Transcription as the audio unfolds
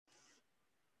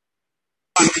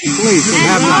Please, we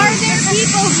have Are none. there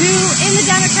people who, in the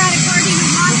Democratic Party, who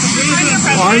want to be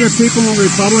president? Are there people in the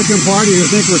Republican Party who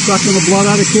think we're sucking the blood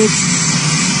out of kids?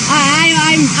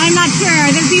 I'm not sure.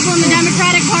 Are there people in the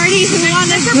Democratic Party who want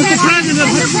to be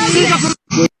president?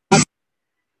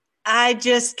 I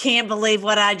just can't believe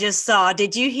what I just saw.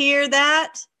 Did you hear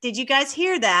that? Did you guys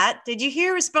hear that? Did you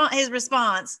hear his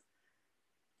response?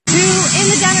 Who in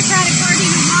the Democratic Party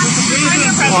who want to be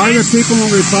president? Are there people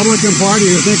in the Republican Party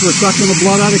who think we're sucking the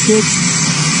blood out of kids?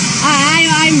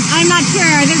 I'm not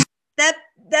sure.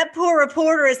 That poor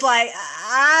reporter is like,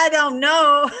 I don't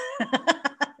know.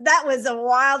 That was a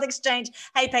wild exchange.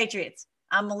 Hey, Patriots,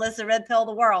 I'm Melissa Red Pill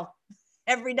the World.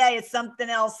 Every day is something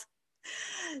else.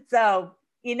 So,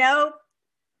 you know,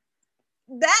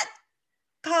 that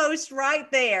post right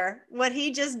there, what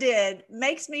he just did,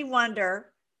 makes me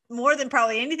wonder more than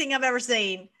probably anything I've ever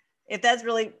seen if that's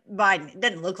really Biden. It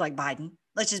doesn't look like Biden.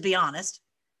 Let's just be honest.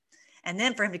 And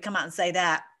then for him to come out and say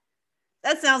that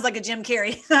sounds like a Jim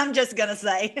Carrey. I'm just going to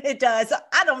say it does.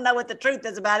 I don't know what the truth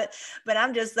is about it, but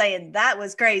I'm just saying that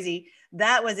was crazy.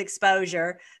 That was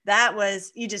exposure. That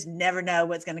was, you just never know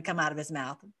what's going to come out of his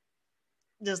mouth.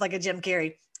 Just like a Jim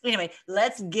Carrey. Anyway,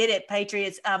 let's get it,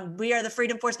 Patriots. We are the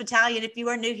Freedom Force Battalion. If you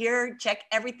are new here, check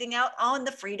everything out on the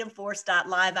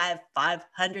freedomforce.live. I have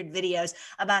 500 videos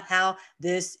about how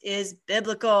this is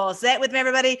biblical. Say it with me,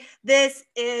 everybody. This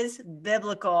is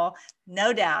biblical.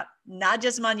 No doubt. Not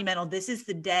just monumental. This is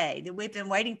the day that we've been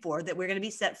waiting for, that we're going to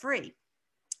be set free.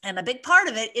 And a big part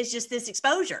of it is just this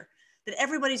exposure that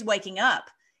everybody's waking up.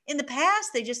 In the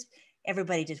past,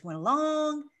 everybody just went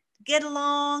along, get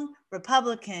along,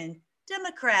 Republican,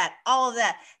 Democrat, all of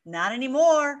that. Not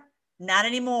anymore. Not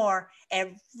anymore.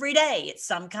 Every day it's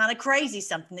some kind of crazy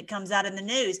something that comes out in the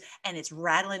news, and it's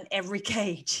rattling every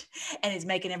cage, and it's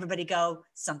making everybody go,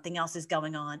 something else is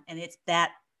going on. And it's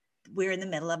that we're in the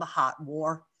middle of a hot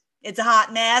war. It's a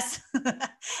hot mess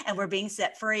and we're being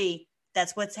set free.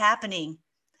 That's what's happening.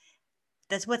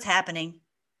 That's what's happening.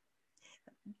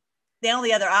 The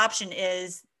only other option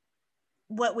is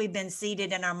what we've been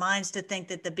seeded in our minds to think,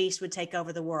 that the beast would take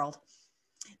over the world.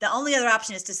 The only other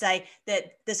option is to say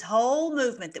that this whole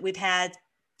movement that we've had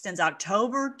since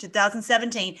October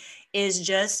 2017 is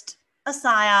just a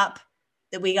psyop,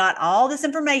 that we got all this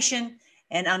information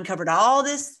and uncovered all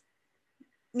this,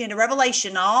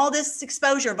 revelation, all this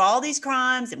exposure of all these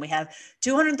crimes. And we have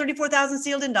 234,000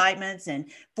 sealed indictments and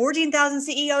 14,000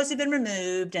 CEOs have been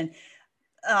removed, and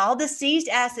all the seized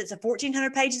assets, of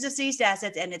 1,400 pages of seized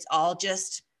assets. And it's all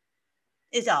just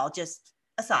a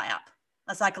psyop.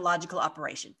 A psychological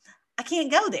operation. I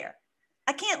can't go there.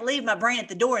 I can't leave my brain at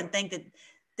the door and think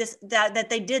that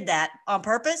they did that on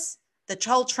purpose. The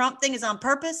whole Trump thing is on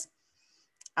purpose.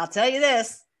 I'll tell you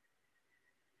this.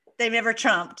 They've never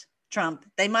trumped Trump.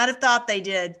 They might have thought they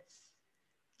did.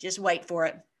 Just wait for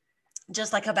it.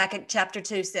 Just like Habakkuk chapter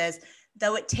 2 says,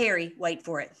 though it tarry, wait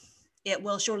for it. It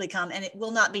will surely come, and it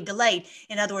will not be delayed.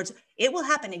 In other words, it will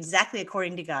happen exactly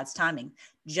according to God's timing,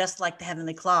 just like the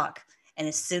heavenly clock. And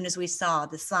as soon as we saw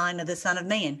the sign of the Son of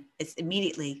Man, it's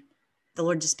immediately the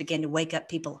Lord just began to wake up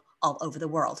people all over the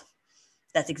world.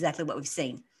 That's exactly what we've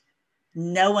seen.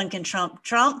 No one can trump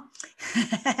Trump.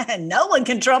 No one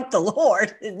can trump the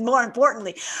Lord, more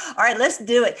importantly. All right, let's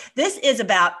do it. This is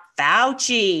about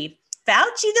Fauci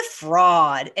the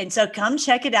fraud. And so come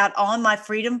check it out on my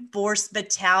Freedom Force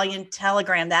Battalion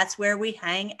Telegram. That's where we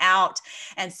hang out.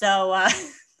 And so,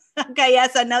 okay,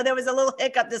 yes, I know there was a little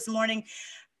hiccup this morning.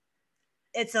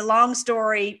 It's a long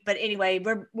story, but anyway,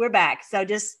 we're back. So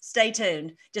just stay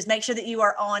tuned. Just make sure that you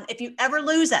are on. If you ever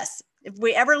lose us, if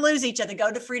we ever lose each other,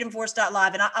 go to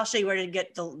freedomforce.live and I'll show you where to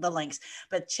get the links.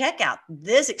 But check out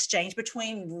this exchange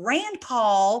between Rand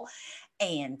Paul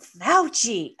and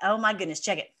Fauci. Oh my goodness,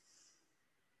 check it.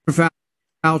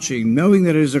 Fauci, knowing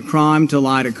that it is a crime to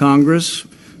lie to Congress,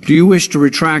 do you wish to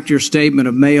retract your statement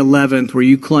of May 11th where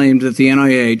you claimed that the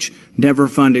NIH never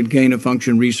funded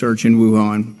gain-of-function research in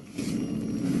Wuhan?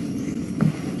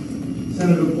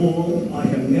 Senator Paul, I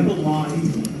have never lied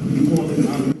before the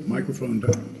Congress. Microphone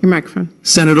down. Your microphone.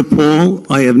 Senator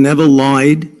Paul, I have never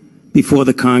lied before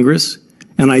the Congress,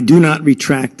 and I do not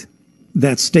retract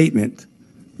that statement.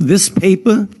 This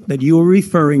paper that you are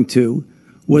referring to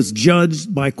was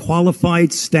judged by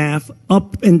qualified staff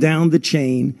up and down the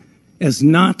chain as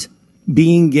not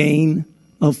being gain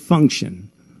of function.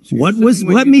 Let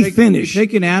me finish. You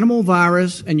take an animal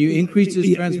virus and you increase its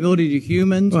transmissibility to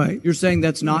humans. Right. You're saying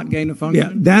that's not gain of function?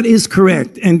 Yeah, that is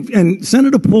correct. And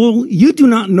Senator Paul, you do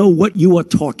not know what you are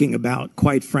talking about,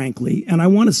 quite frankly. And I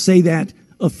want to say that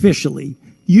officially.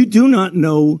 You do not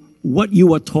know what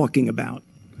you are talking about.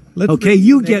 Okay,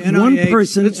 you get one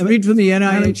person. Let's read from the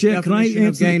NIH Chair, can I definition of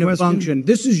answer the gain of question? function.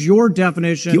 This is your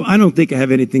definition. I don't think I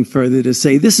have anything further to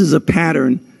say. This is a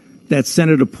pattern that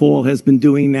Senator Paul has been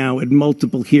doing now at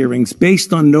multiple hearings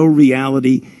based on no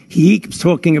reality. He keeps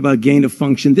talking about gain of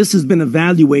function. This has been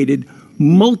evaluated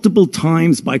multiple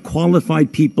times by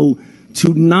qualified people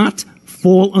to not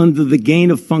fall under the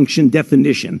gain of function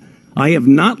definition. I have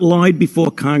not lied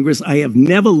before Congress. I have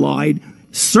never lied,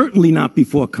 certainly not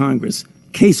before Congress.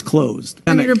 Case closed.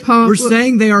 Senator Paul, We're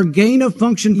saying they are gain of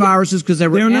function viruses because they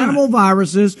were animal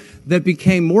viruses that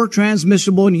became more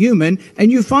transmissible in human,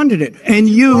 and you funded it. And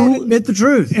you admit the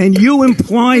truth. And you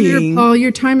implying. Senator Paul,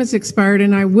 your time has expired,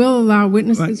 and I will allow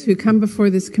witnesses who come before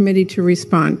this committee to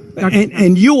respond.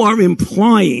 And you are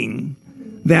implying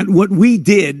that what we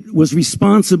did was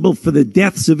responsible for the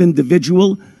deaths of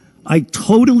individual. I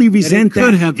totally resent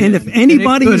that. And if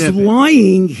anybody is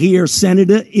lying here,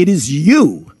 Senator, it is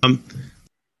you.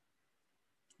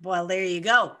 Well, there you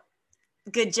go.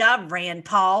 Good job, Rand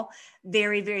Paul.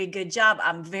 Very, very good job.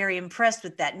 I'm very impressed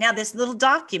with that. Now, this little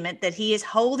document that he is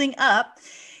holding up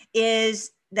is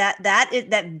that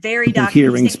very document.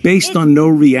 Hearings based on no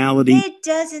reality. It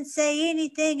doesn't say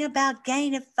anything about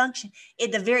gain of function.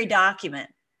 In the very document,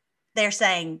 they're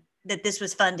saying that this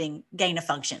was funding gain of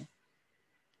function.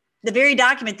 The very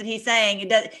document that he's saying,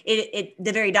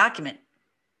 the very document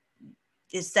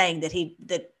is saying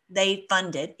that they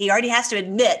funded. He already has to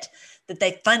admit that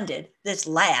they funded this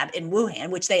lab in Wuhan,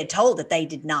 which they had told that they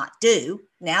did not do.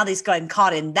 Now he's gotten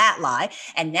caught in that lie.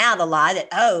 And now the lie that,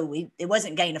 it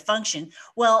wasn't gain of function.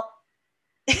 Well,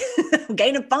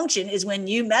 gain of function is when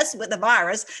you mess with the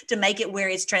virus to make it where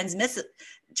it's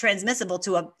transmissible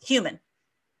to a human.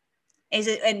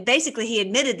 And basically he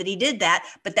admitted that he did that,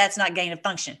 but that's not gain of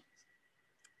function.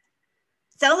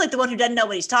 Sounds like the one who doesn't know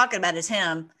what he's talking about is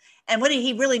him. And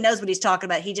he really knows what he's talking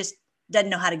about. He just doesn't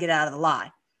know how to get out of the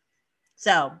lie.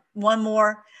 So one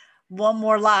more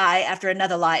lie after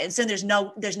another lie. And soon there's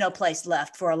no place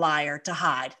left for a liar to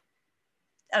hide.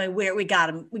 I mean, we got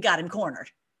him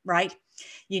cornered, right?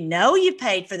 You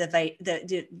paid for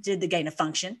did the gain of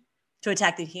function to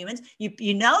attack the humans.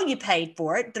 You paid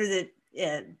for it through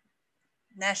the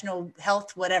national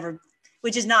health, whatever,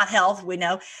 which is not health. We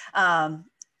know,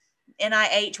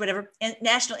 NIH, whatever,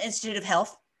 National Institute of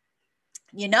Health.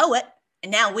 You know it, and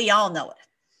now we all know it.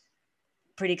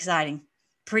 Pretty exciting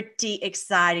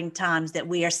times that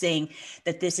we are seeing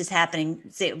that this is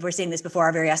happening. We're seeing this before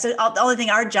our very eyes. So the only thing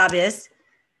our job is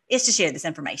to share this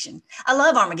information. I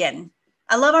love Armageddon.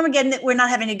 That we're not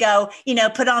having to go,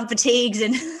 put on fatigues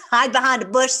and hide behind a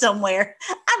bush somewhere.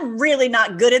 I'm really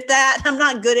not good at that. I'm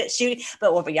not good at shooting,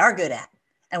 but what we are good at,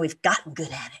 and we've gotten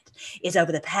good at it, is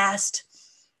over the past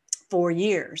 4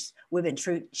 years, we've been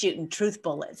shooting truth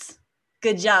bullets.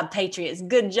 Good job, Patriots.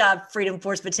 Good job, Freedom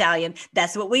Force Battalion.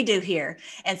 That's what we do here.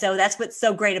 And so that's what's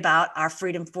so great about our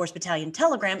Freedom Force Battalion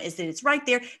Telegram is that it's right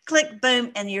there. Click,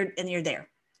 boom, and you're there.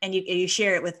 And you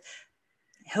share it with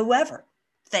whoever.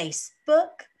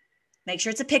 Facebook. Make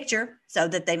sure it's a picture so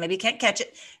that they maybe can't catch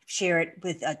it. Share it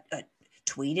with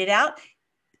tweet it out,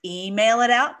 email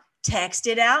it out, text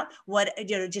it out.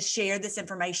 Just share this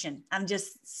information. I'm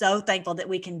just so thankful that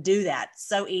we can do that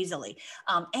so easily.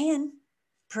 And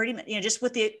pretty much, just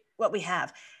with what we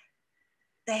have.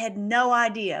 They had no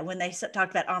idea when they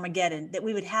talked about Armageddon that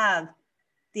we would have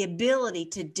the ability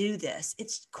to do this.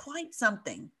 It's quite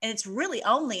something. And it's really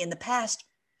only in the past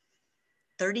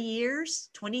 30 years,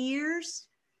 20 years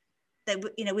that,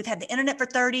 we've had the internet for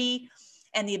 30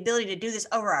 and the ability to do this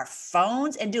over our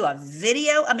phones and do a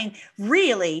video. I mean,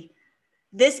 really,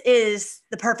 this is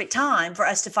the perfect time for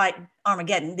us to fight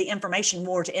Armageddon, the information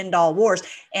war, to end all wars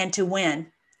and to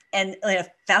win. And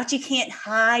Fauci can't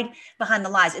hide behind the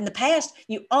lies. In the past,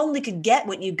 you only could get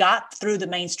what you got through the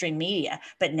mainstream media,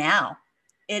 but now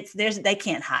they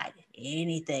can't hide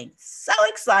anything. So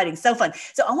exciting, so fun.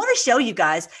 So I want to show you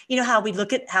guys, how we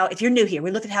look at if you're new here, we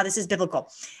look at how this is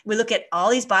biblical. We look at all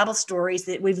these Bible stories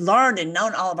that we've learned and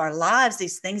known all of our lives,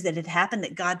 these things that had happened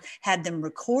that God had them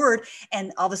record.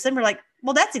 And all of a sudden we're like,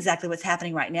 well, that's exactly what's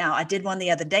happening right now. I did one the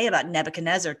other day about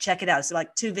Nebuchadnezzar. Check it out. It's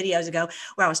like 2 videos ago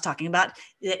where I was talking about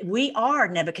that we are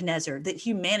Nebuchadnezzar, that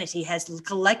humanity has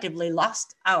collectively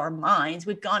lost our minds.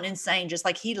 We've gone insane, just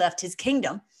like he left his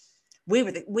kingdom.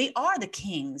 We are the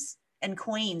kings and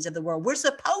queens of the world. We're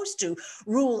supposed to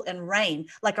rule and reign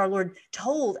like our Lord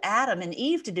told Adam and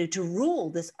Eve to do, to rule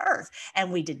this earth.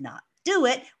 And we did not do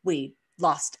it. We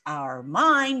lost our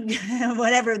mind,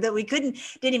 whatever, that we didn't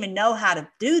even know how to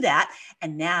do that.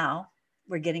 And now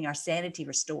we're getting our sanity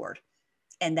restored.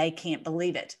 and they can't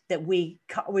believe it, that we've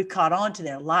caught on to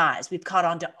their lies. We've caught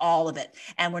on to all of it,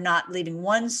 and we're not leaving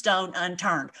one stone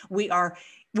unturned. We are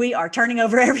turning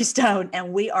over every stone,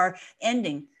 and we are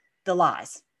ending the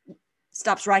lies.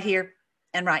 Stops right here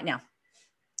and right now.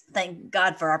 Thank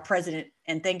God for our president,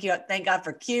 and thank God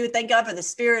for Q. Thank God for the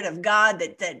Spirit of God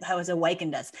that has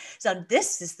awakened us. So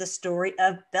this is the story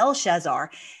of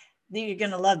Belshazzar. You're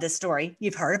going to love this story.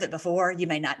 You've heard of it before. You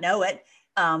may not know it.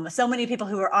 So many people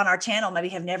who are on our channel maybe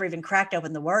have never even cracked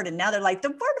open the word, and now they're like, the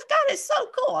word of God is so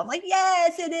cool. I'm like,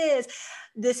 yes, it is.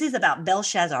 This is about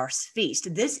Belshazzar's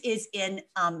feast. This is in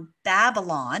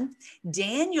Babylon.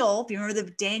 Daniel, if you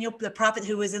remember Daniel, the prophet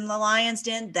who was in the lion's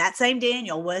den, that same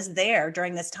Daniel was there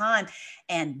during this time.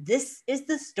 And this is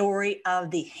the story of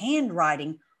the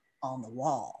handwriting on the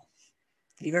wall.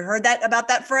 Have you ever heard about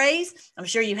that phrase? I'm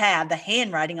sure you have, the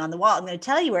handwriting on the wall. I'm going to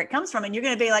tell you where it comes from, and you're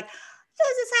going to be like,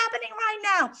 this is happening right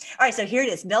now. All right, so here it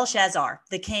is. Belshazzar,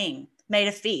 the king, made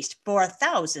a feast for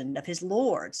 1,000 of his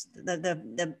lords,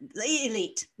 the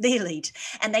elite,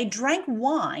 and they drank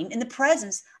wine in the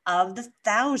presence of the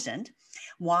 1,000.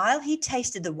 While he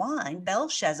tasted the wine,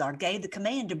 Belshazzar gave the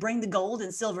command to bring the gold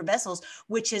and silver vessels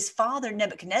which his father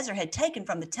Nebuchadnezzar had taken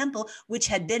from the temple which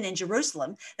had been in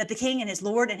Jerusalem, that the king and his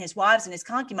lord and his wives and his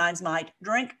concubines might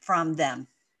drink from them.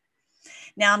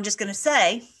 Now, I'm just going to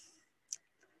say,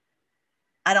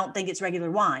 I don't think it's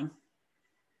regular wine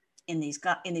in these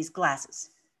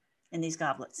glasses, in these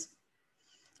goblets.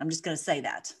 I'm just going to say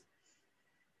that.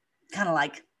 Kind of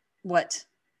like what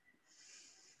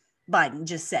Biden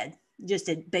just said,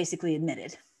 basically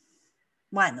admitted.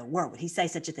 Why in the world would he say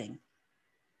such a thing?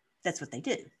 That's what they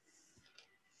do.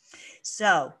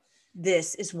 So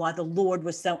this is why the Lord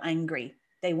was so angry.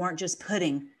 They weren't just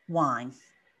putting wine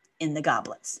in the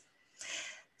goblets.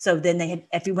 So then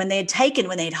when they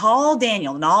had hauled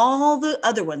Daniel and all the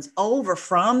other ones over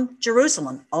from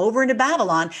Jerusalem over into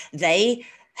Babylon, they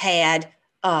had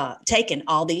taken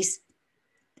all these,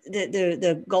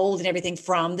 the gold and everything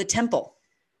from the temple.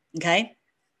 Okay.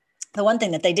 The one thing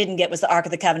that they didn't get was the Ark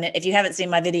of the Covenant. If you haven't seen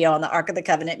my video on the Ark of the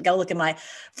Covenant, go look at my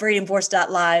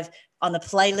freedomforce.live on the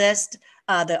playlist,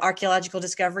 the archaeological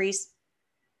discoveries.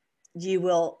 You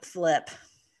will flip.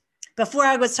 Before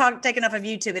I was taken off of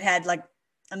YouTube, it had like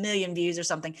 1 million views or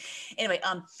something. Anyway,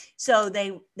 so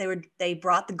they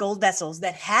brought the gold vessels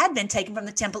that had been taken from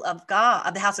the temple of God,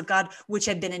 of the house of God, which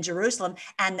had been in Jerusalem,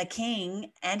 and the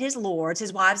king and his lords,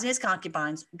 his wives and his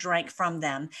concubines drank from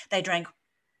them. They drank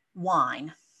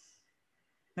wine.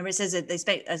 Remember, it says that they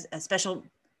spake a special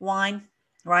wine,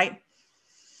 right?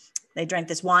 They drank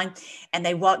this wine, and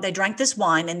they drank this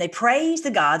wine, and they praised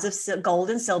the gods of gold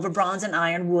and silver, bronze and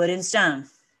iron, wood and stone.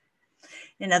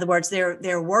 In other words,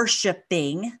 they're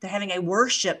worshiping. They're having a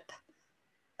worship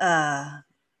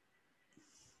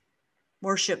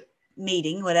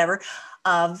meeting, whatever,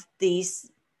 of these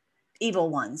evil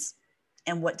ones.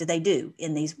 And what do they do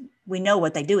in these? We know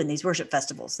what they do in these worship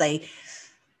festivals. It's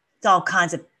all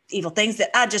kinds of evil things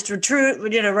that I just would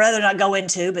rather not go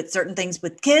into, but certain things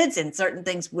with kids and certain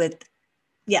things with,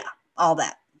 all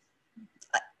that.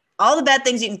 All the bad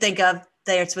things you can think of,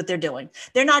 that's what they're doing.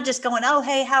 They're not just going, oh,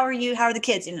 hey, how are you? How are the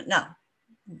kids? No,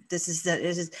 this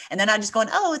is, and they're not just going,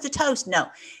 oh, it's a toast. No,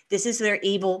 this is their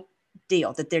evil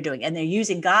deal that they're doing. And they're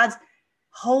using God's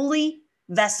holy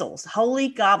vessels, holy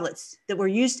goblets that were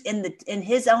used in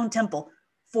his own temple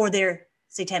for their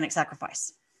satanic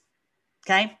sacrifice.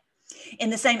 Okay. In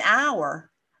the same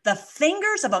hour, the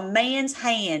fingers of a man's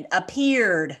hand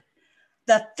appeared.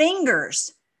 The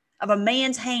fingers of a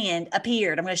man's hand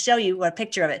appeared. I'm going to show you a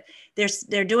picture of it.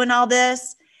 They're doing all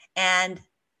this, and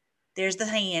there's the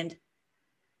hand,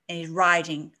 and he's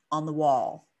writing on the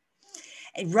wall.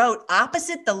 He wrote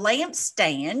opposite the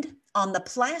lampstand on the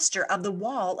plaster of the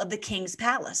wall of the king's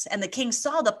palace. And the king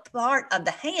saw the part of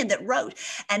the hand that wrote,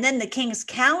 and then the king's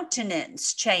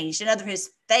countenance changed. In other words, his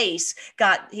face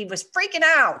he was freaking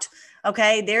out.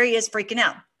 Okay, there he is freaking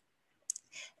out.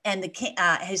 And the king,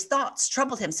 his thoughts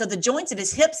troubled him. So the joints of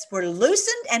his hips were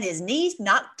loosened and his knees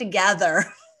knocked together.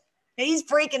 He's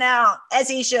freaking out, as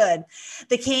he should.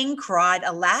 The king cried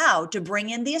aloud to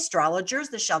bring in the astrologers,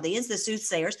 the Chaldeans, the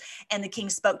soothsayers, and the king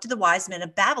spoke to the wise men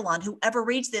of Babylon. Whoever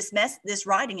reads this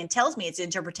writing and tells me its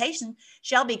interpretation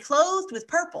shall be clothed with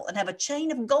purple and have a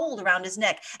chain of gold around his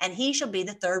neck, and he shall be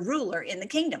the third ruler in the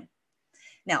kingdom.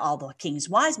 Now, all the king's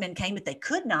wise men came, but they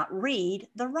could not read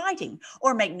the writing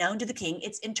or make known to the king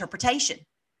its interpretation.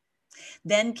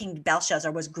 Then King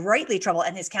Belshazzar was greatly troubled,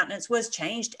 and his countenance was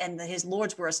changed, and his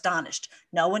lords were astonished.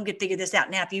 No one could figure this out.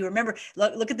 Now, if you remember,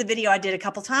 look at the video I did a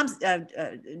couple times,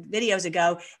 videos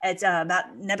ago. It's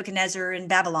about Nebuchadnezzar in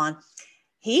Babylon.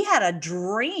 He had a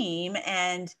dream,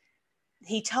 and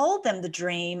he told them the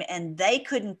dream and they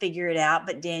couldn't figure it out,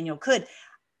 but Daniel could.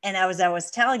 And as I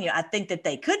was telling you, I think that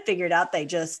they could figure it out. They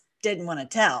just didn't want to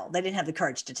tell. They didn't have the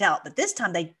courage to tell. But this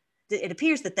time it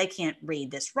appears that they can't read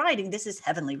this writing. This is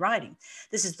heavenly writing.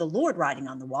 This is the Lord writing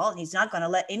on the wall. And he's not going to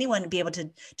let anyone be able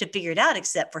to figure it out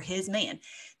except for his man.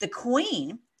 The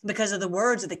queen, because of the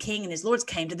words of the king and his lords,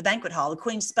 came to the banquet hall. The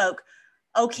queen spoke,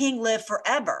 "O king, live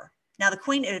forever." Now the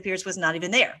queen, it appears, was not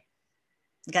even there.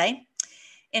 Okay.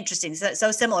 Interesting.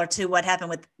 So similar to what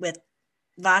happened with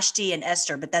Vashti and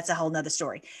Esther, but that's a whole nother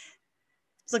story.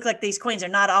 It looks like these queens are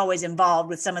not always involved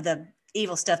with some of the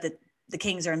evil stuff that the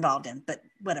kings are involved in, but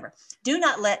whatever. "Do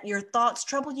not let your thoughts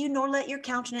trouble you, nor let your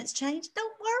countenance change."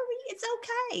 Don't worry. It's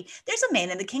okay. There's a man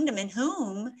in the kingdom in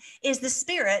whom is the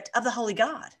spirit of the holy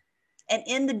God. And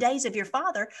in the days of your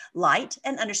father, light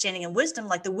and understanding and wisdom,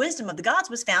 like the wisdom of the gods,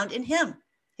 was found in him.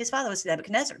 His father was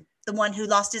Nebuchadnezzar, the one who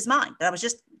lost his mind that I was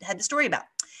just had the story about.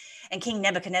 "And King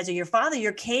Nebuchadnezzar, your father,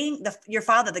 your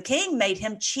father, the king, made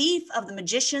him chief of the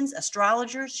magicians,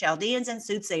 astrologers, Chaldeans, and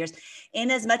soothsayers,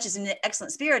 inasmuch as in an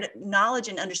excellent spirit, knowledge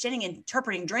and understanding,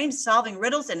 interpreting dreams, solving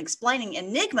riddles, and explaining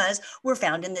enigmas were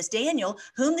found in this Daniel,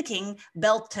 whom the king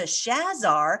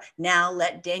Belshazzar, now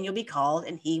let Daniel be called,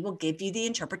 and he will give you the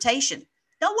interpretation."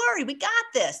 Don't worry, we got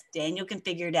this. Daniel can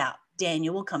figure it out.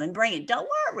 Daniel will come and bring it. Don't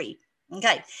worry.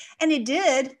 Okay. And it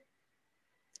did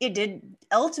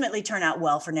ultimately turn out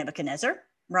well for Nebuchadnezzar,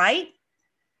 right?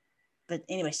 But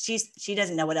anyway, she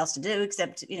doesn't know what else to do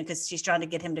except, because she's trying to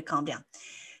get him to calm down.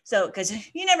 So, because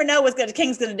you never know what the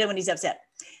king's going to do when he's upset.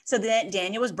 So then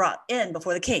Daniel was brought in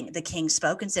before the king. The king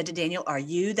spoke and said to Daniel, "Are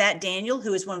you that Daniel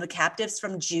who is one of the captives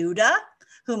from Judah,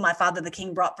 whom my father the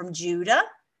king brought from Judah?"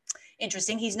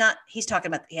 Interesting. He's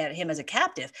talking about him as a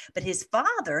captive, but his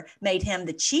father made him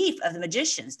the chief of the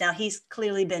magicians. Now he's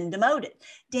clearly been demoted.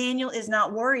 Daniel is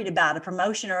not worried about a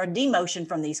promotion or a demotion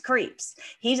from these creeps.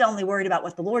 He's only worried about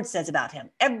what the Lord says about him.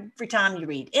 Every time you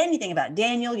read anything about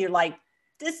Daniel, you're like,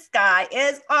 this guy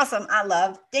is awesome. I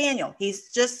love Daniel.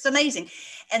 He's just amazing.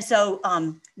 And so,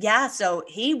 so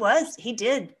he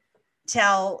did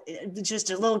tell, just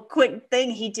a little quick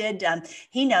thing he did.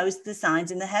 He knows the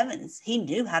signs in the heavens. He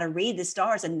knew how to read the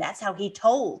stars, and that's how he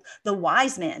told the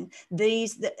wise men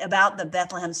about the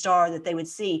Bethlehem star that they would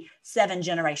see 7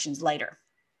 generations later.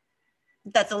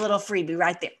 That's a little freebie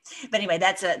right there. But anyway,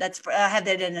 I have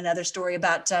that in another story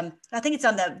about, I think it's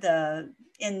on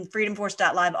in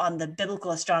freedomforce.live on the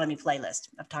biblical astronomy playlist.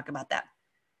 I've talked about that.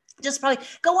 Just probably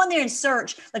go on there and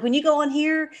search. Like when you go on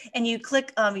here and you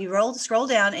click, scroll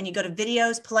down and you go to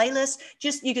videos, playlists,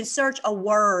 you can search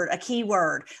a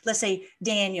keyword. Let's say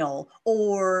Daniel,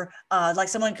 or like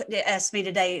someone asked me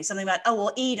today something about,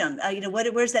 Edom,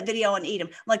 where's that video on Edom?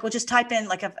 Like, we'll just type in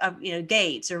like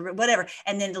Gates or whatever,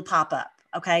 and then it'll pop up.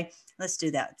 Okay. Let's do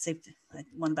that. Let's see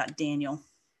one about Daniel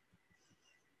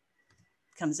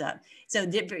comes up. So,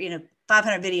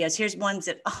 500 videos. Here's ones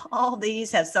that all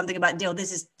these have something about Daniel.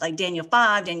 This is like Daniel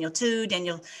 5, Daniel 2,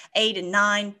 Daniel 8 and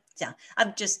 9. So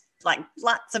I've just like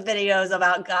lots of videos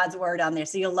about God's word on there.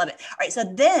 So you'll love it. All right. So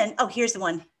then, here's the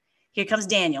one. Here comes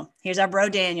Daniel. Here's our bro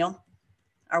Daniel,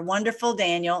 our wonderful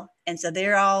Daniel. And so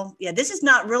they're all, this is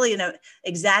not really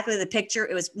exactly the picture.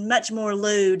 It was much more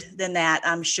lewd than that,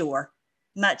 I'm sure.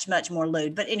 Much, much more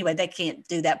lewd. But anyway, they can't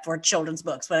do that for children's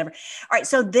books, whatever. All right.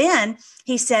 So then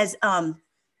he says,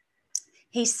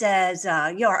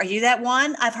 are you that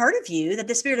one? I've heard of you, that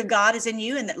the Spirit of God is in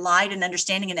you, and that light and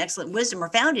understanding and excellent wisdom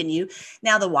are found in you.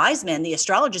 Now the wise men, the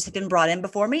astrologers, have been brought in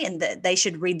before me, and they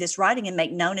should read this writing and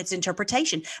make known its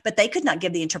interpretation. But they could not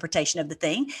give the interpretation of the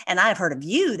thing. And I have heard of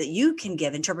you that you can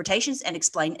give interpretations and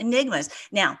explain enigmas.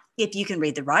 Now, if you can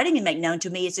read the writing and make known to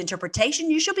me its interpretation,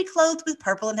 you shall be clothed with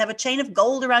purple and have a chain of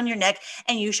gold around your neck,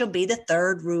 and you shall be the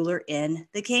third ruler in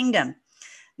the kingdom.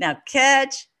 Now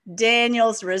catch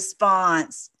Daniel's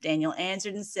response. Daniel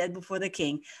answered and said before the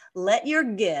king, "Let your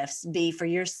gifts be for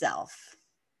yourself."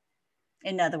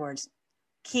 In other words,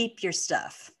 keep your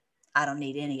stuff. I don't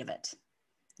need any of it.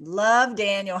 Love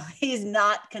Daniel. He's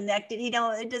not connected. He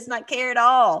does not care at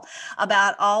all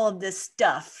about all of this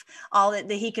stuff, all that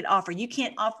he could offer. You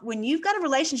can't offer, when you've got a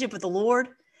relationship with the Lord,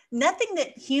 nothing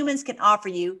that humans can offer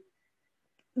you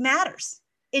matters.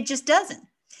 It just doesn't.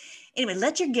 Anyway,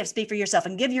 let your gifts be for yourself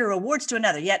and give your rewards to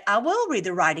another. Yet I will read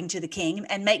the writing to the king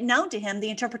and make known to him the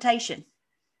interpretation.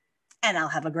 And I'll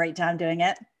have a great time doing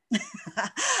it.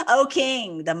 O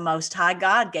king, the most high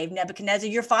God gave Nebuchadnezzar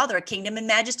your father a kingdom and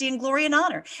majesty and glory and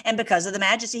honor. And because of the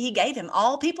majesty he gave him,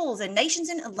 all peoples and nations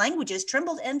and languages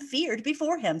trembled and feared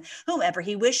before him. Whomever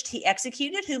he wished he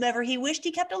executed, whomever he wished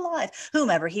he kept alive,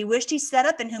 whomever he wished he set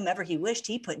up, and whomever he wished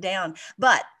he put down.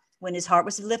 But When his heart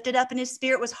was lifted up and his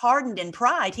spirit was hardened in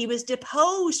pride, he was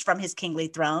deposed from his kingly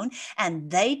throne, and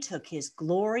they took his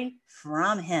glory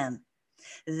from him.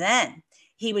 Then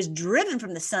he was driven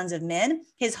from the sons of men.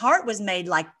 His heart was made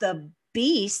like the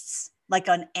beasts, like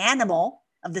an animal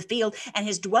of the field, and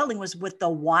his dwelling was with the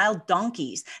wild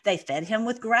donkeys. They fed him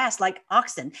with grass like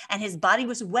oxen, and his body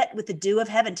was wet with the dew of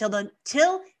heaven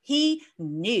till he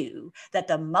knew that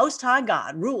the Most High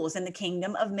God rules in the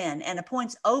kingdom of men and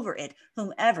appoints over it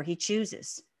whomever he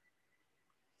chooses.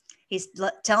 He's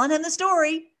telling him the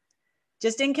story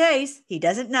just in case he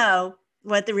doesn't know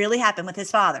what really happened with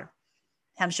his father.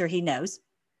 I'm sure he knows.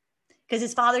 Because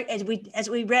his father, as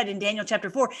we read in Daniel chapter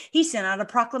 4, he sent out a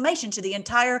proclamation to the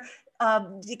entire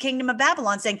the kingdom of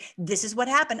Babylon saying, this is what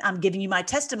happened. I'm giving you my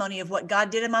testimony of what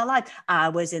God did in my life. I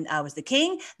was the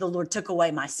king. The Lord took away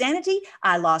my sanity.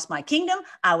 I lost my kingdom.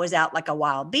 I was out like a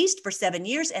wild beast for 7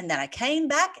 years. And then I came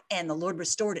back and the Lord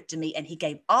restored it to me. And he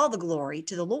gave all the glory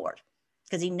to the Lord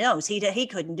because he knows he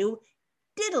couldn't do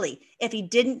diddly if he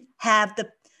didn't have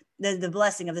the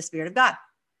blessing of the Spirit of God.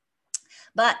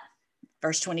 But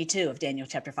verse 22 of Daniel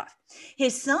chapter 5,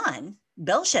 his son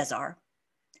Belshazzar,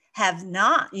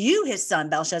 his son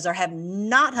Belshazzar, have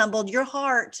not humbled your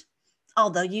heart,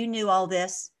 although you knew all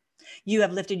this. You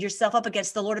have lifted yourself up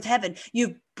against the Lord of heaven.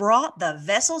 You've brought the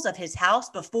vessels of his house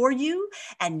before you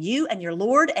and your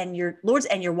lords and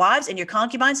your wives and your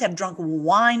concubines have drunk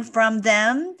wine from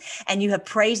them. And you have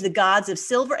praised the gods of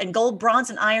silver and gold, bronze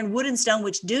and iron, wood and stone,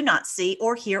 which do not see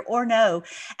or hear or know.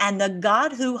 And the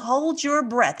God who holds your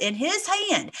breath in his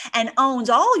hand and owns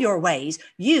all your ways,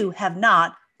 you have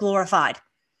not glorified.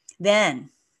 Then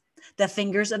the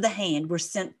fingers of the hand were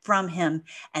sent from him,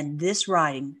 and this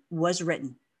writing was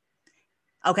written.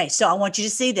 Okay, so I want you to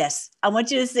see this.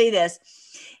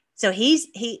 So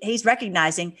he's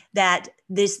recognizing that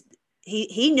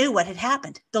he knew what had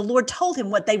happened. The Lord told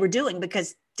him what they were doing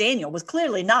because Daniel was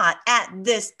clearly not at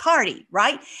this party,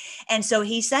 right? And so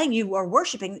he's saying you are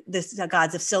worshiping the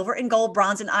gods of silver and gold,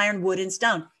 bronze and iron, wood and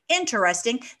stone.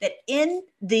 Interesting that in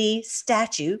the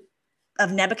statue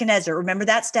of Nebuchadnezzar, remember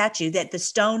that statue that the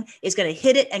stone is going to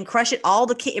hit it and crush it,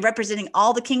 representing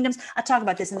all the kingdoms. I talk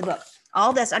about this in the book.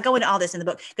 I go into all this in the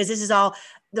book because this is all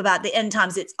about the end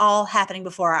times. It's all happening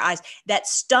before our eyes. That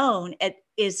stone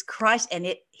is crushed and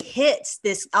it hits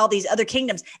all these other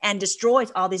kingdoms and destroys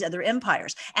all these other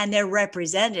empires. And they're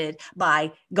represented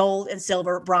by gold and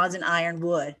silver, bronze and iron,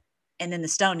 wood. And then the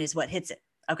stone is what hits it.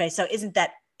 Okay, so isn't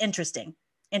that interesting?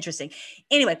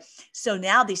 Anyway, so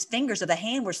now these fingers of the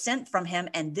hand were sent from him,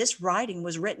 and this writing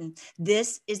was written.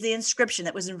 This is the inscription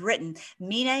that was written: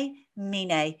 Mene,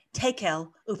 Mene,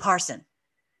 Tekel, Upharsin.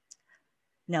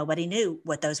 Nobody knew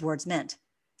what those words meant.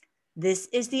 This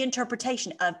is the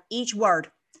interpretation of each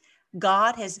word.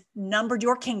 God has numbered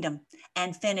your kingdom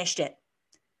and finished it.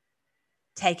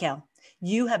 Tekel,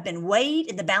 you have been weighed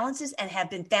in the balances and have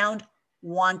been found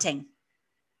wanting.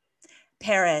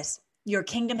 Peres, your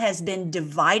kingdom has been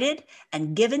divided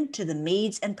and given to the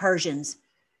Medes and Persians.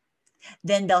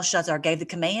 Then Belshazzar gave the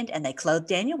command, and they clothed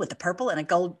Daniel with a purple and a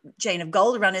gold chain of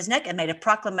gold around his neck and made a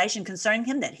proclamation concerning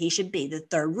him that he should be the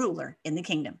third ruler in the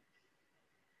kingdom.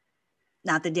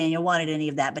 Not that Daniel wanted any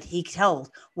of that, but he told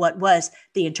what was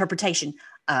the interpretation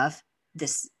of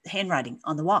this handwriting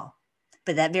on the wall.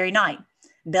 But that very night,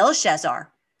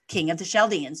 Belshazzar, king of the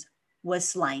Chaldeans, was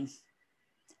slain,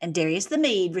 and Darius the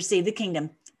Mede received the kingdom,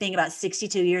 being about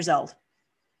 62 years old.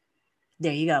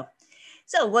 There you go.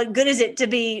 So what good is it to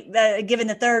be given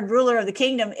the third ruler of the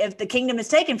kingdom if the kingdom is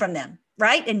taken from them,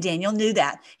 right? And Daniel knew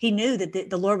that. He knew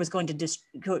that the Lord was going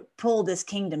to pull this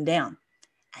kingdom down.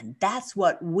 And that's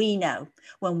what we know.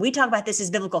 When we talk about this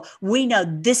as biblical, we know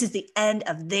this is the end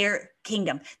of their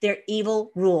kingdom, their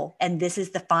evil rule. And this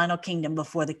is the final kingdom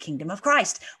before the kingdom of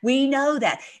Christ. We know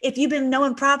that. If you've been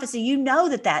knowing prophecy, you know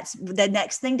that that's the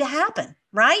next thing to happen,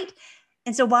 right?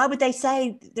 And so why would they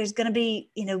say there's going to be,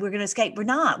 we're going to escape? We're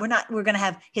not. We're going to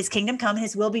have his kingdom come,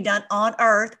 his will be done on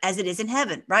earth as it is in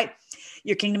heaven, right?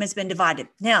 Your kingdom has been divided.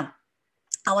 Now,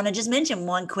 I want to just mention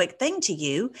one quick thing to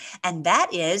you, and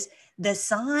that is the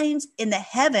signs in the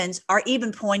heavens are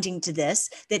even pointing to this,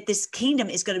 that this kingdom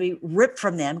is going to be ripped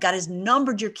from them. God has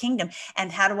numbered your kingdom.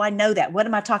 And how do I know that? What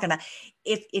am I talking about?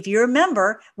 If you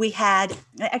remember, we had,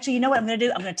 actually, you know what I'm going to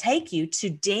do? I'm going to take you to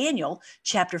Daniel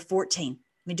chapter 14.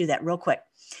 Let me do that real quick.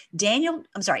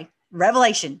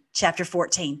 Revelation chapter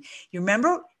 14. You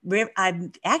remember, I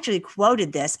actually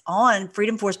quoted this on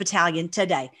Freedom Force Battalion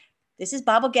today. This is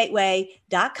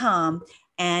BibleGateway.com.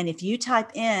 And if you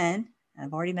type in,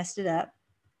 I've already messed it up.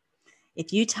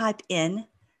 If you type in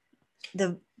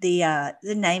the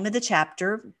name of the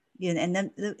chapter, and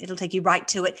then it'll take you right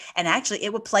to it. And actually,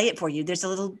 it will play it for you. There's a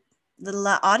little little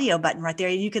audio button right there.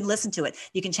 You can listen to it.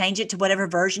 You can change it to whatever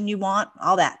version you want,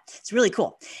 all that. It's really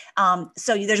cool.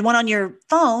 So there's one on your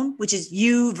phone, which is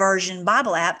YouVersion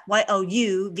Bible app,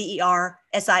 YouVersion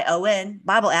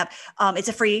Bible app. It's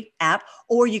a free app,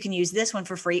 or you can use this one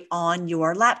for free on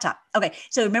your laptop. Okay.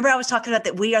 So remember I was talking about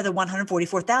that we are the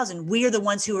 144,000. We are the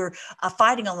ones who are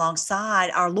fighting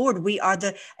alongside our Lord. We are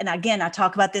and again, I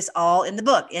talk about this all in the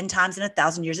book, End Times and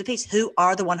 1,000 Years of Peace. Who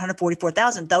are the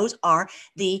 144,000? Those are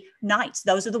the knights.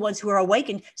 Those are the ones who are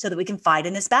awakened so that we can fight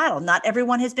in this battle. Not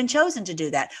everyone has been chosen to do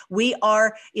that. We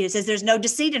are, it says there's no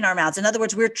deceit in our mouths. In other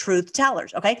words, we're truth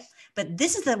tellers. Okay. But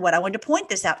this is what I wanted to point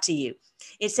this out to you.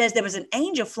 It says there was an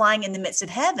angel flying in the midst of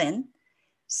heaven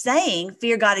saying,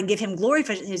 fear God and give him glory,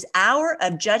 for his hour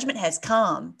of judgment has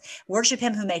come. Worship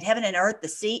him who made heaven and earth, the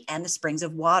sea, and the springs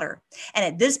of water. And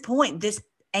at this point, this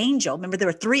angel, remember there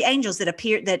were three angels that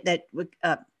appeared,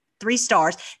 three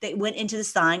stars that went into the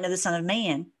sign of the Son of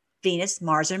Man, Venus,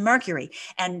 Mars, and Mercury.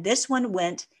 And this one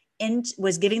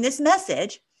was giving this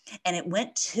message, and it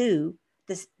went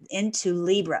into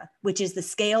Libra, which is the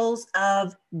scales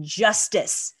of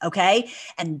justice. Okay.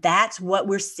 And that's what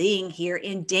we're seeing here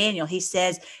in Daniel. He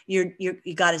says,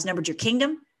 God has numbered your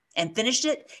kingdom and finished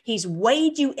it. He's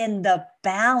weighed you in the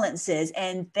balances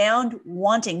and found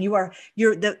wanting.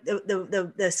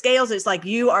 The scales. It's like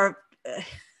you are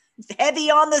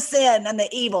heavy on the sin and the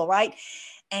evil, right?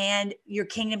 And your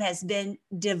kingdom has been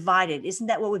divided. Isn't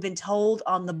that what we've been told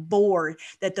on the board?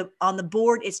 That on the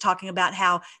board, it's talking about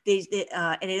how and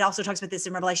it also talks about this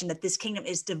in Revelation, that this kingdom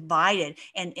is divided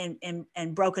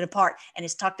and broken apart. And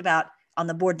it's talked about on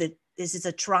the board that this is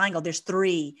a triangle. There's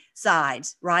three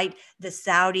sides, right? The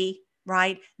Saudi,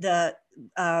 right? The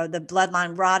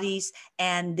bloodline Roddies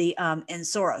and and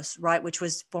Soros, right? Which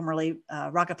was formerly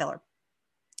Rockefeller.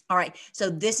 All right. So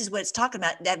this is what it's talking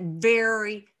about, that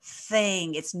very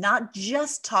thing. It's not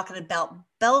just talking about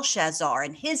Belshazzar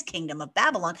and his kingdom of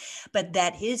Babylon, but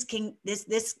that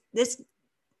this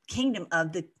kingdom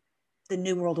of the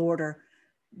New World Order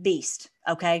beast,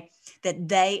 okay, that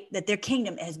their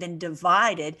kingdom has been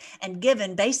divided and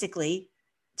given basically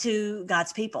to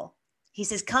God's people. He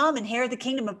says, come and inherit the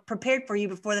kingdom prepared for you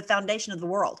before the foundation of the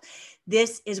world.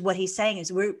 This is what he's saying,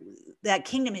 is that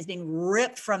kingdom is being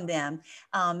ripped from them.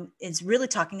 It's really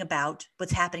talking about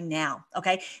what's happening now.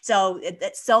 Okay. So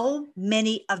so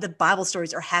many of the Bible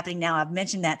stories are happening now. I've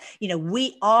mentioned that,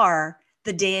 we are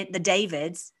the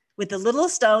Davids with the little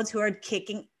stones who are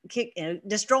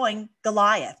destroying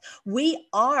Goliath. We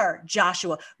are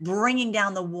Joshua bringing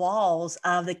down the walls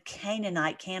of the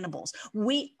Canaanite cannibals.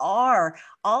 We are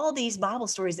all these Bible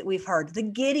stories that we've heard, the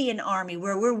Gideon army,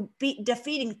 where we're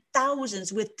defeating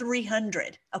thousands with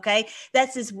 300. Okay.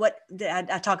 That's is what I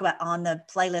talk about on the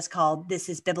playlist called This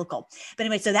is Biblical. But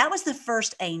anyway, so that was the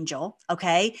first angel,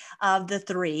 okay, of the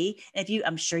three. And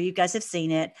I'm sure you guys have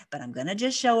seen it, but I'm going to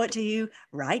just show it to you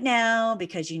right now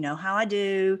because you know how I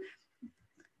do.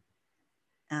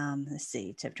 Let's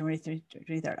see, September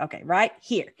 23rd. Okay, right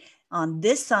here on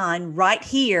this sign right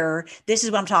here. This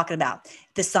is what I'm talking about.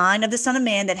 The sign of the Son of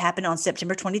Man that happened on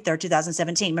September 23rd,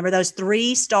 2017. Remember those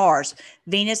three stars,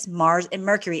 Venus, Mars, and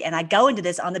Mercury. And I go into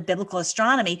this on the biblical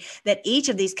astronomy that each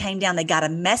of these came down. They got a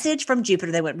message from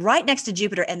Jupiter. They went right next to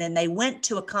Jupiter, and then they went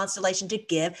to a constellation to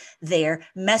give their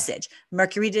message.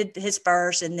 Mercury did his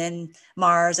first, and then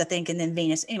Mars, I think, and then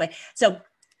Venus. So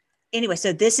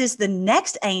this is the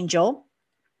next angel.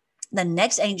 The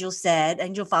next angel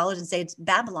followed and said,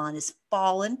 Babylon is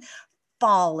fallen,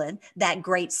 that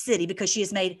great city, because she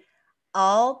has made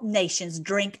all nations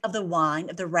drink of the wine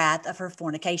of the wrath of her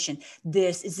fornication.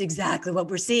 This is exactly what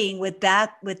we're seeing with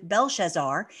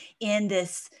Belshazzar in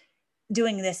this,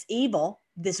 doing this evil,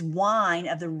 this wine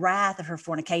of the wrath of her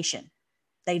fornication.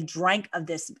 They drank of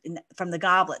this from the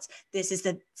goblets. This is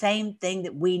the same thing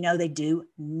that we know they do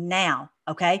now.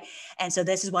 Okay. And so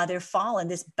this is why they're fallen,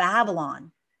 this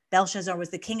Babylon. Belshazzar was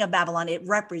the king of Babylon. It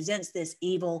represents this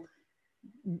evil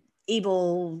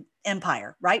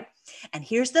empire, right? And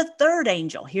here's the third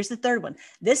angel. Here's the third one.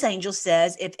 This angel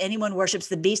says, if anyone worships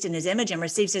the beast in his image and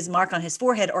receives his mark on his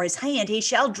forehead or his hand, he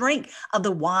shall drink of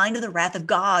the wine of the wrath of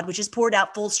God, which is poured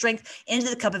out full strength into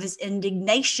the cup of his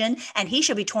indignation. And he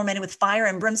shall be tormented with fire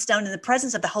and brimstone in the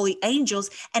presence of the holy angels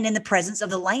and in the presence of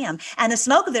the Lamb. And the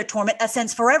smoke of their torment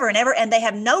ascends forever and ever. And they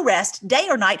have no rest day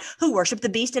or night who worship the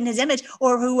beast in his image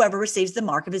or whoever receives the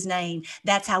mark of his name.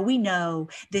 That's how we know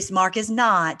this mark is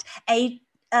not a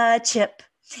chip.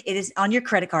 It is on your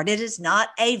credit card. It is not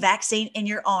a vaccine in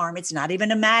your arm. It's not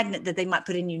even a magnet that they might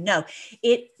put in you. No,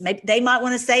 they might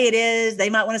want to say it is. They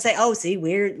might want to say, oh, see,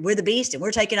 we're the beast and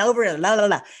we're taking over. La, la,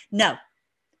 la. No,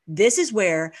 This is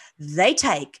where they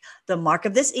take the mark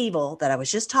of this evil that I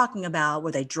was just talking about,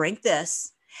 where they drink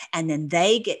this and then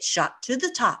they get shot to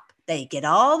the top. They get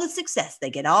all the success. They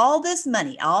get all this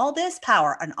money, all this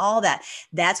power, and all that.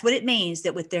 That's what it means,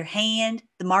 that with their hand,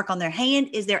 the mark on their hand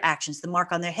is their actions. The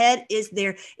mark on their head is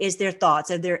their thoughts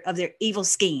of their evil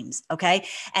schemes. Okay.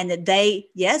 And that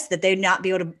that they're not be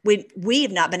able to, we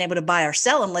have not been able to buy or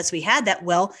sell unless we had that.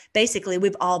 Well, basically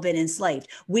we've all been enslaved.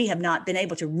 We have not been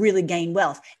able to really gain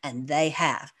wealth, and they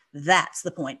have. That's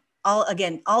the point. All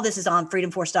this is on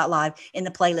freedomforce.live in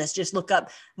the playlist. Just look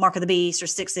up Mark of the Beast or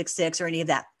 666 or any of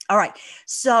that. All right.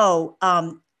 So,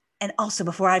 and also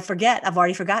before I forget, I've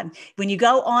already forgotten. When you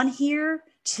go on here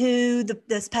to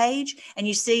this page and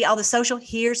you see all the social,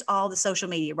 here's all the social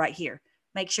media right here.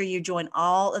 Make sure you join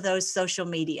all of those social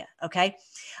media. Okay.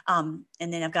 And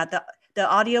then I've got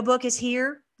the audiobook is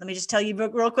here. Let me just tell you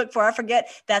real quick before I forget,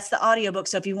 that's the audiobook.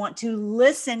 So if you want to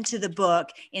listen to the book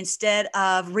instead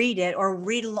of read it, or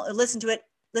listen to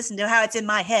how it's in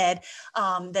my head,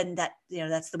 then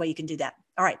that's the way you can do that.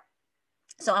 All right.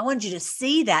 So I wanted you to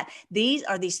see that these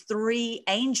are these three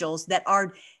angels that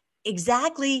are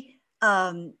exactly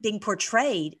being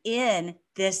portrayed in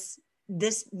this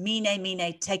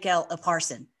mene tekel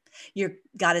upharsin. Your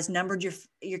God has numbered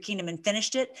your kingdom and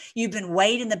finished it. You've been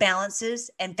weighed in the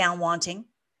balances and found wanting.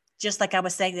 Just like I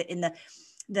was saying that in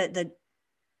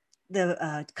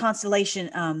the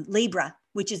constellation Libra,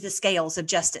 which is the scales of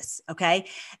justice, okay?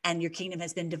 And your kingdom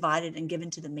has been divided and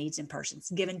given to the Medes and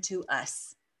Persians, given to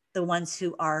us, the ones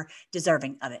who are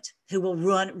deserving of it, who will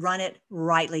run it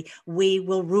rightly. We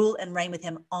will rule and reign with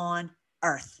him on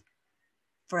earth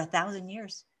for 1,000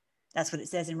 years. That's what it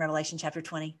says in Revelation chapter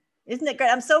 20. Isn't it great?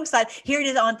 I'm so excited.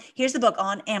 Here's the book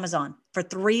on Amazon for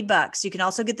 $3. You can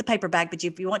also get the paperback, but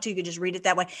if you want to, you can just read it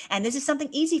that way. And this is something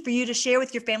easy for you to share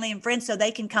with your family and friends so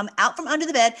they can come out from under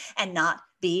the bed and not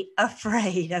be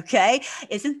afraid. Okay.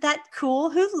 Isn't that cool?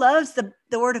 Who loves the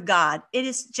word of God?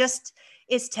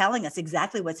 It's telling us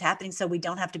exactly what's happening, so we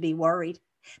don't have to be worried.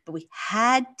 But we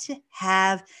had to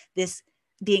have this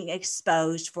being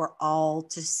exposed for all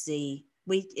to see.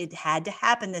 It had to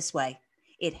happen this way.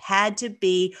 It had to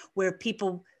be where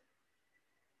people,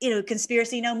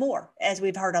 conspiracy no more, as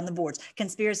we've heard on the boards,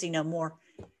 conspiracy no more.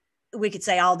 We could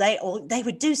say all day, oh, they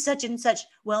would do such and such.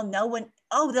 Well, no one,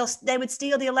 they would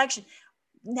steal the election.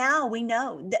 Now we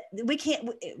know that we can't,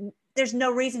 there's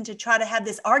no reason to try to have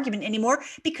this argument anymore,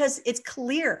 because it's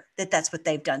clear that that's what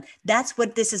they've done. That's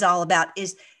what this is all about,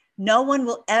 is no one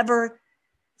will ever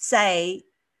say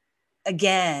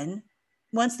again,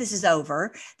 once this is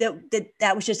over,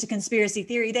 that was just a conspiracy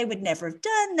theory. They would never have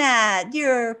done that.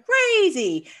 You're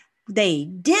crazy. They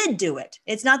did do it.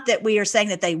 It's not that we are saying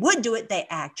that they would do it. They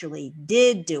actually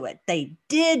did do it. They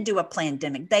did do a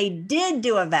pandemic. They did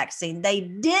do a vaccine. They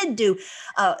did do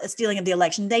a stealing of the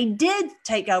election. They did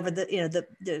take over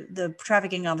the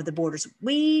trafficking over the borders.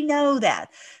 We know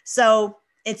that. So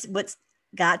it's what's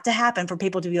got to happen for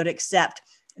people to be able to accept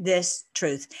this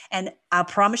truth. And I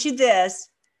promise you this.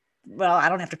 Well, I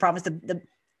don't have to promise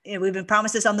we've been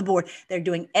promised this on the board. They're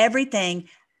doing everything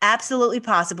absolutely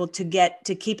possible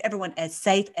to keep everyone as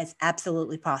safe as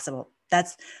absolutely possible.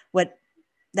 That's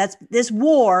this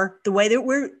war, the way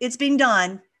that it's being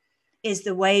done is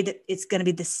the way that it's going to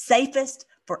be the safest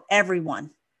for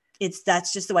everyone.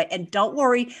 That's just the way. And don't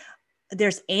worry,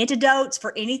 there's antidotes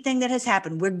for anything that has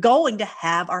happened. We're going to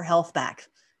have our health back.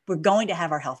 We're going to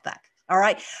have our health back. All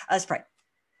right, let's pray.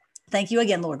 Thank you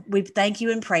again, Lord. We thank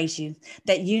you and praise you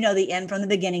that you know the end from the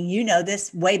beginning. You know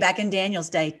this way back in Daniel's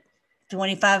day,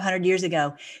 2,500 years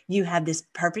ago. You have this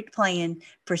perfect plan,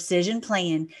 precision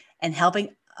plan, and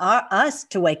helping us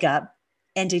to wake up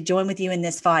and to join with you in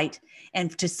this fight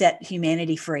and to set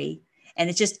humanity free. And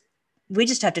we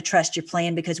just have to trust your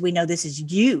plan, because we know this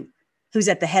is you who's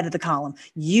at the head of the column.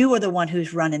 You are the one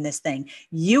who's running this thing.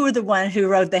 You are the one who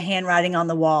wrote the handwriting on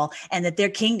the wall, and that their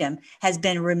kingdom has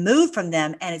been removed from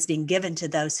them and it's being given to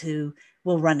those who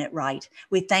will run it right.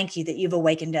 We thank you that you've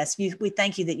awakened us. We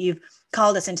thank you that you've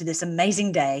called us into this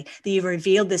amazing day, that you've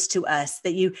revealed this to us,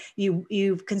 that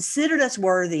you've considered us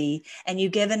worthy, and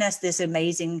you've given us this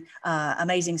amazing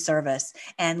service.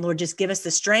 And Lord, just give us the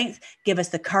strength, give us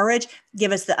the courage,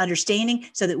 give us the understanding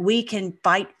so that we can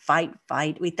fight.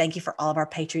 We thank you for all of our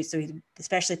patriots. So we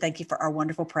especially thank you for our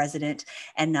wonderful president.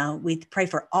 And we pray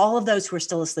for all of those who are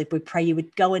still asleep. We pray you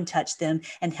would go and touch them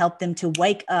and help them to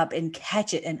wake up and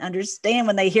catch it and understand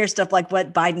when they hear stuff like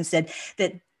what Biden said,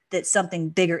 that that something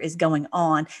bigger is going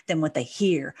on than what they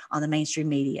hear on the mainstream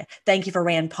media. Thank you for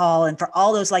Rand Paul and for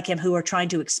all those like him who are trying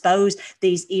to expose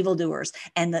these evildoers.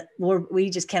 And that, Lord, we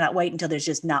just cannot wait until there's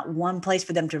just not one place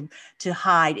for them to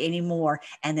hide anymore,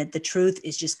 and that the truth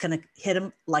is just going to hit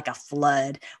them like a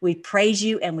flood. We praise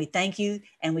you and we thank you,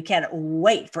 and we can't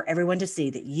wait for everyone to see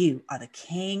that you are the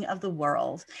King of the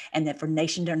world, and that for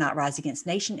nation do not rise against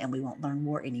nation, and we won't learn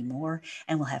war anymore,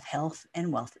 and we'll have health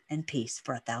and wealth and peace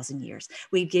for 1,000 years.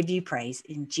 We give you praise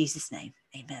in Jesus' name.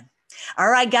 Amen. All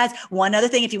right, guys. One other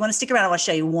thing, if you want to stick around, I want to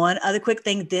show you one other quick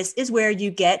thing. This is where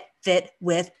you get fit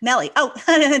with Melly. Oh,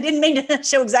 I didn't mean to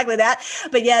show exactly that.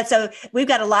 But yeah, so we've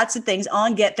got lots of things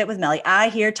on Get Fit with Melly. I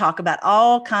here talk about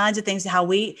all kinds of things, how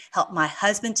we help my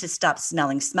husband to stop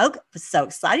smelling smoke. It was so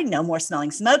exciting. No more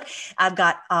smelling smoke. I've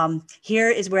got, here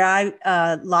is where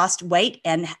I lost weight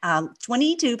and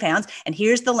 22 pounds. And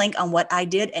here's the link on what I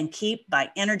did and keep my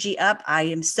energy up. I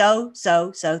am so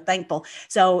thankful.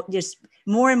 So just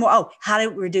more and more. Oh, how to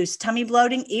reduce tummy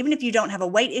bloating. Even if you don't have a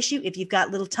weight issue, if you've got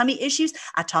little tummy issues,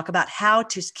 I talk about how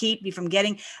to keep you from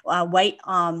getting weight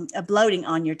bloating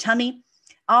on your tummy.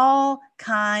 All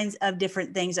kinds of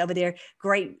different things over there.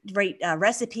 Great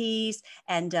recipes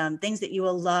and things that you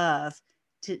will love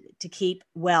to keep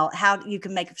well. How you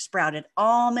can make sprouted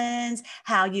almonds,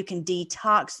 how you can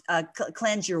detox,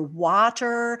 cleanse your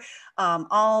water,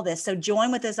 all this. So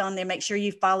join with us on there. Make sure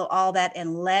you follow all that,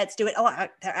 and let's do it. Oh,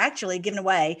 they're actually giving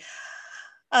away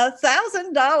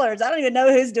 $1,000. I don't even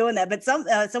know who's doing that, but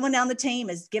someone on the team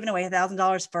is giving away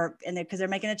 $1,000 for, and because they're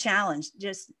making a challenge.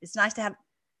 Just, it's nice to have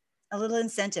a little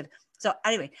incentive. So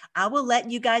anyway, I will let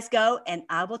you guys go, and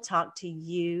I will talk to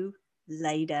you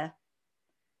later.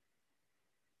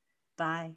 Bye.